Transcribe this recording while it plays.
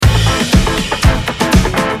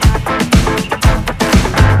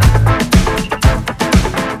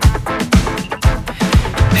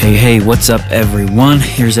Hey, what's up, everyone?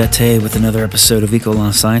 Here's Ate with another episode of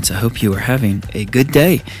Eco-Lawn Science. I hope you are having a good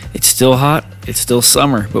day. It's still hot, it's still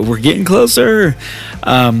summer, but we're getting closer.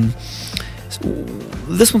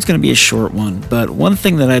 This one's going to be a short one, but one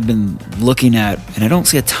thing that I've been looking at, and I don't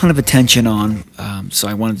see a ton of attention on, so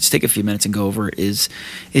I wanted to take a few minutes and go over, is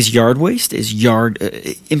yard waste,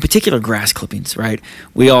 in particular grass clippings, right?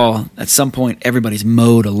 We all, at some point, everybody's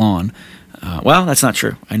mowed a lawn. Well, that's not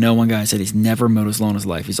true. I know one guy said he's never mowed his lawn in his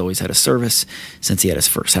life. He's always had a service since he had his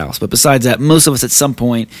first house. But besides that, most of us at some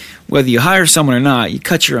point, whether you hire someone or not, you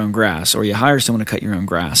cut your own grass or you hire someone to cut your own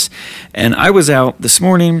grass. And I was out this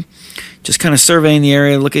morning just kind of surveying the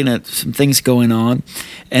area, looking at some things going on.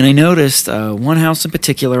 And I noticed one house in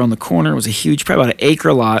particular on the corner was a huge, probably about an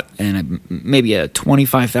acre lot and maybe a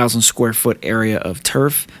 25,000 square foot area of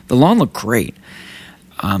turf. The lawn looked great.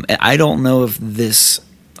 And I don't know if this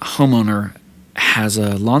homeowner has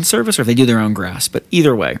a lawn service or if they do their own grass, but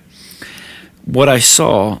either way, what I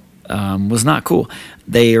saw was not cool.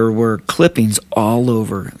 There were clippings all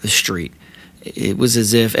over the street. It was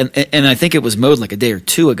as if, and I think it was mowed like a day or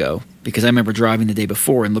two ago, because I remember driving the day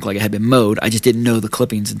before and looked like it had been mowed. I just didn't know the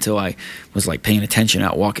clippings until I was like paying attention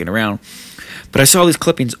out walking around. But I saw these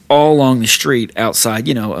clippings all along the street outside,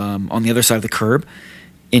 on the other side of the curb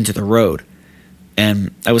into the road.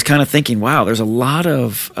 And I was kind of thinking, wow, there's a lot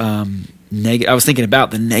of I was thinking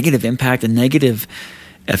about the negative impact and negative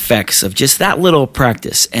effects of just that little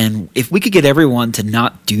practice. And if we could get everyone to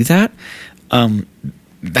not do that, that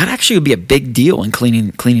actually would be a big deal in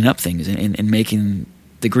cleaning up things and making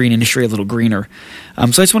the green industry a little greener. So I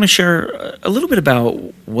just want to share a little bit about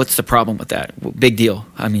what's the problem with that. Big deal.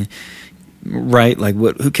 I mean, right? Like,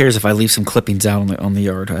 who cares if I leave some clippings out on the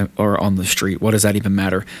yard or on the street? What does that even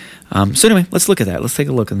matter? So anyway, let's look at that. Let's take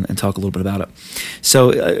a look and talk a little bit about it.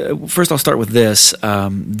 So first, I'll start with this.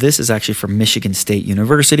 This is actually from Michigan State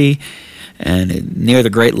University and near the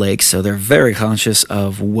Great Lakes. So they're very conscious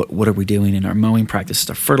of what are we doing in our mowing practices,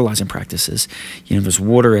 our fertilizing practices. There's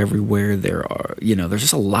water everywhere. There's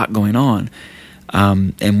just a lot going on.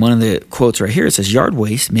 And one of the quotes right here, it says, yard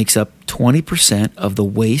waste makes up 20% of the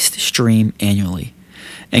waste stream annually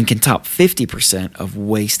and can top 50% of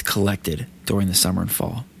waste collected during the summer and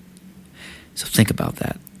fall. So think about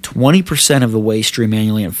that. 20% of the waste stream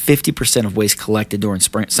annually and 50% of waste collected during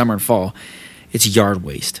spring, summer and fall. It's yard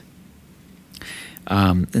waste.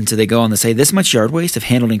 And so they go on to say, this much yard waste, if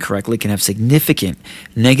handled incorrectly, can have significant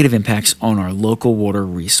negative impacts on our local water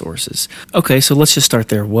resources. Okay, so let's just start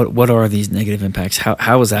there. What are these negative impacts?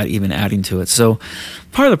 How is that even adding to it? So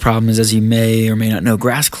part of the problem is, as you may or may not know,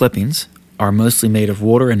 grass clippings are mostly made of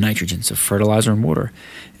water and nitrogen, so fertilizer and water.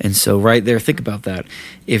 And so right there, think about that.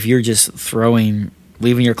 If you're just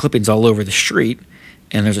leaving your clippings all over the street,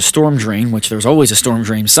 and there's a storm drain, which there's always a storm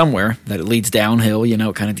drain somewhere, that it leads downhill,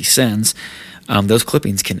 it kind of descends. Those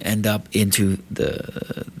clippings can end up into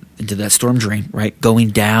that storm drain, right? Going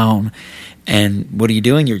down. And what are you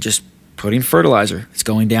doing? You're just putting fertilizer. It's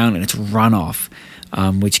going down and it's runoff,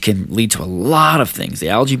 which can lead to a lot of things. The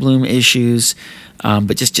algae bloom issues,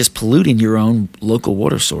 but just polluting your own local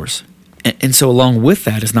water source. And so along with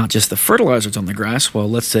that is not just the fertilizers on the grass. Well,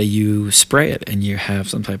 let's say you spray it and you have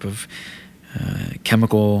some type of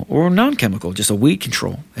chemical or non-chemical, just a weed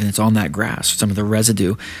control, and it's on that grass, some of the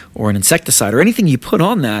residue or an insecticide or anything you put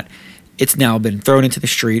on that, it's now been thrown into the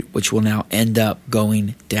street, which will now end up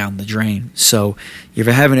going down the drain. So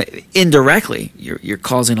you're having it indirectly, you're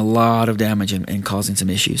causing a lot of damage and causing some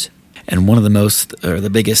issues. And one of the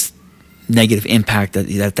biggest negative impact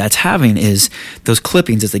that's having is those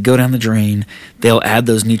clippings, as they go down the drain, they'll add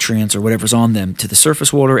those nutrients or whatever's on them to the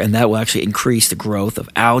surface water, and that will actually increase the growth of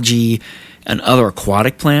algae and other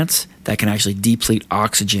aquatic plants that can actually deplete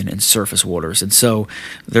oxygen in surface waters. And so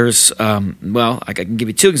there's, I can give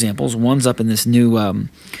you two examples. One's up in this new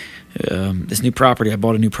property. I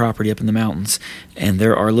bought a new property up in the mountains, and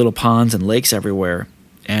there are little ponds and lakes everywhere.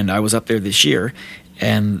 And I was up there this year,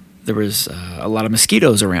 and there was a lot of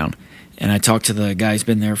mosquitoes around. And I talked to the guy who's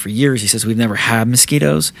been there for years. He says, we've never had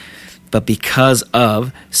mosquitoes, but because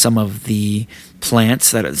of some of the plants,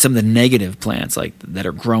 some of the negative plants that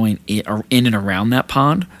are growing in and around that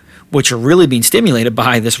pond, which are really being stimulated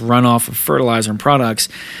by this runoff of fertilizer and products,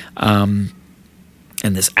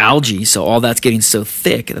 and this algae. So all that's getting so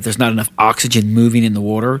thick that there's not enough oxygen moving in the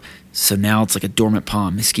water. So now it's like a dormant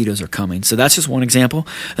pond. Mosquitoes are coming. So that's just one example.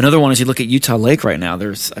 Another one is you look at Utah Lake right now.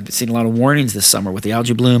 I've seen a lot of warnings this summer with the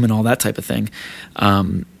algae bloom and all that type of thing.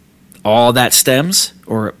 All that stems,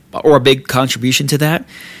 or a big contribution to that,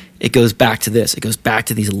 it goes back to this. It goes back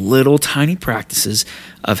to these little tiny practices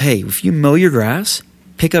of, hey, if you mow your grass,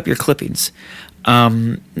 pick up your clippings.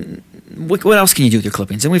 what else can you do with your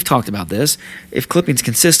clippings? And we've talked about this. If clippings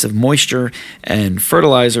consist of moisture and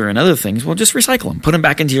fertilizer and other things, well, just recycle them. Put them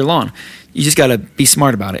back into your lawn. You just got to be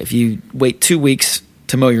smart about it. If you wait 2 weeks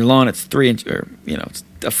to mow your lawn, it's 3 inches, or it's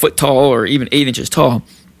a foot tall, or even 8 inches tall,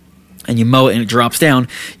 and you mow it and it drops down,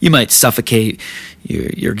 you might suffocate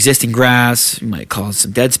your existing grass. You might cause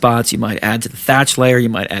some dead spots. You might add to the thatch layer. You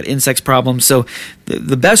might add insects problems. So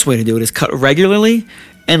the best way to do it is cut regularly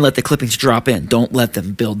and let the clippings drop in. Don't let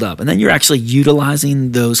them build up. And then you're actually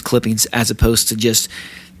utilizing those clippings as opposed to just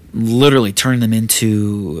literally turning them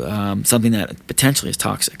into something that potentially is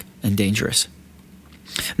toxic and dangerous.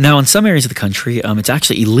 Now, in some areas of the country, it's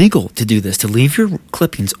actually illegal to do this. To leave your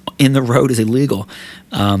clippings in the road is illegal.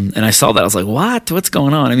 And I saw that. I was like, what? What's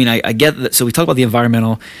going on? I mean, I get that. So we talk about the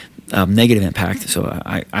environmental negative impact. So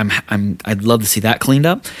I'd love to see that cleaned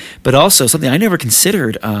up. But also something I never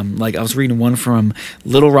considered, like I was reading one from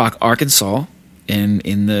Little Rock, Arkansas,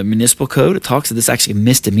 in the municipal code. It talks that this is actually a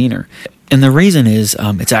misdemeanor. And the reason is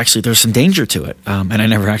it's actually, there's some danger to it. And I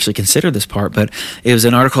never actually considered this part, but it was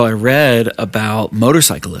an article I read about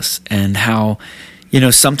motorcyclists and how,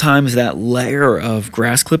 sometimes that layer of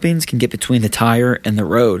grass clippings can get between the tire and the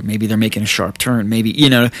road. Maybe they're making a sharp turn, maybe,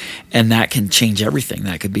 and that can change everything.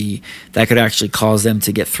 That could actually cause them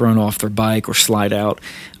to get thrown off their bike or slide out.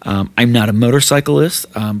 I'm not a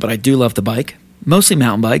motorcyclist, but I do love to bike. Mostly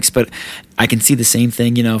mountain bikes, but I can see the same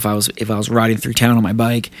thing, if I was riding through town on my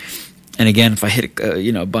bike. And again, if I hit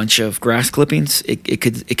a bunch of grass clippings, it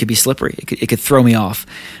could be slippery. It could throw me off.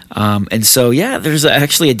 And so there's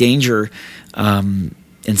actually a danger.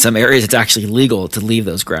 In some areas, it's actually legal to leave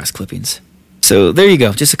those grass clippings. So there you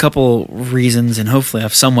go. Just a couple reasons, and hopefully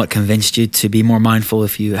I've somewhat convinced you to be more mindful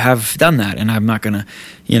if you have done that. And I'm not going to,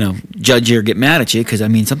 judge you or get mad at you, because,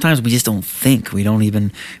 sometimes we just don't think. We don't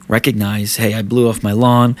even recognize, hey, I blew off my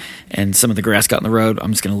lawn and some of the grass got in the road.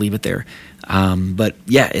 I'm just going to leave it there. But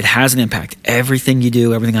it has an impact. Everything you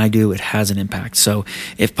do, everything I do, it has an impact. So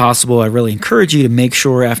if possible, I really encourage you to make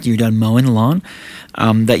sure after you're done mowing the lawn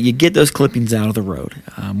that you get those clippings out of the road,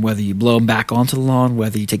 whether you blow them back onto the lawn,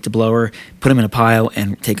 whether you take the blower, put them in a pile,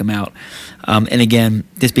 and take them out. And again,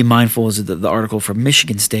 just be mindful is the article from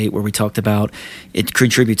Michigan State where we talked about it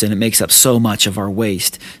contributes and it makes up so much of our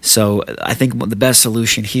waste. So I think the best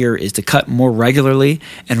solution here is to cut more regularly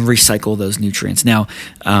and recycle those nutrients. Now,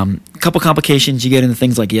 a couple complications you get into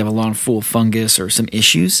things like you have a lawn full of fungus or some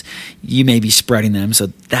issues, you may be spreading them. So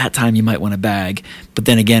that time you might want to bag, but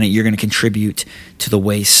then again, you're going to contribute to the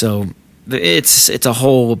waste. So it's a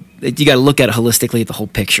whole, you got to look at it holistically at the whole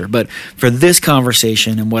picture. But for this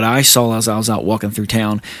conversation and what I saw as I was out walking through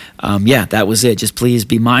town, that was it. Just please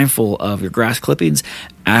be mindful of your grass clippings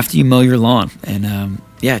after you mow your lawn. And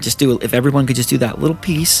just do it. If everyone could just do that little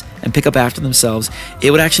piece and pick up after themselves,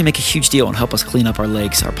 it would actually make a huge deal and help us clean up our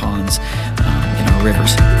lakes, our ponds, and our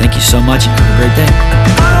rivers. Thank you so much and have a great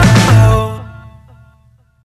day.